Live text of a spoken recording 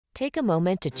Take a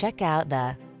moment to check out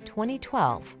the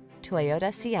 2012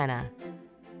 Toyota Sienna.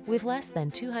 With less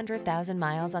than 200,000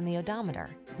 miles on the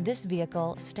odometer, this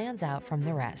vehicle stands out from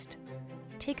the rest.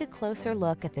 Take a closer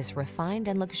look at this refined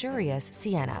and luxurious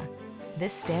Sienna.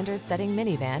 This standard-setting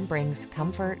minivan brings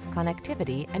comfort,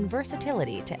 connectivity, and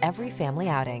versatility to every family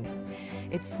outing.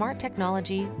 Its smart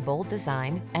technology, bold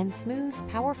design, and smooth,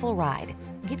 powerful ride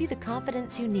give you the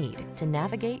confidence you need to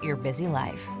navigate your busy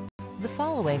life. The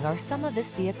following are some of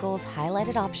this vehicle's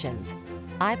highlighted options: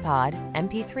 iPod,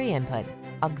 MP3 input,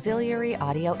 auxiliary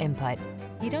audio input.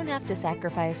 You don't have to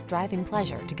sacrifice driving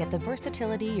pleasure to get the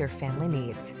versatility your family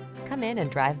needs. Come in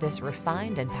and drive this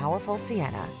refined and powerful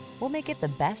Sienna. We'll make it the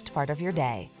best part of your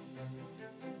day.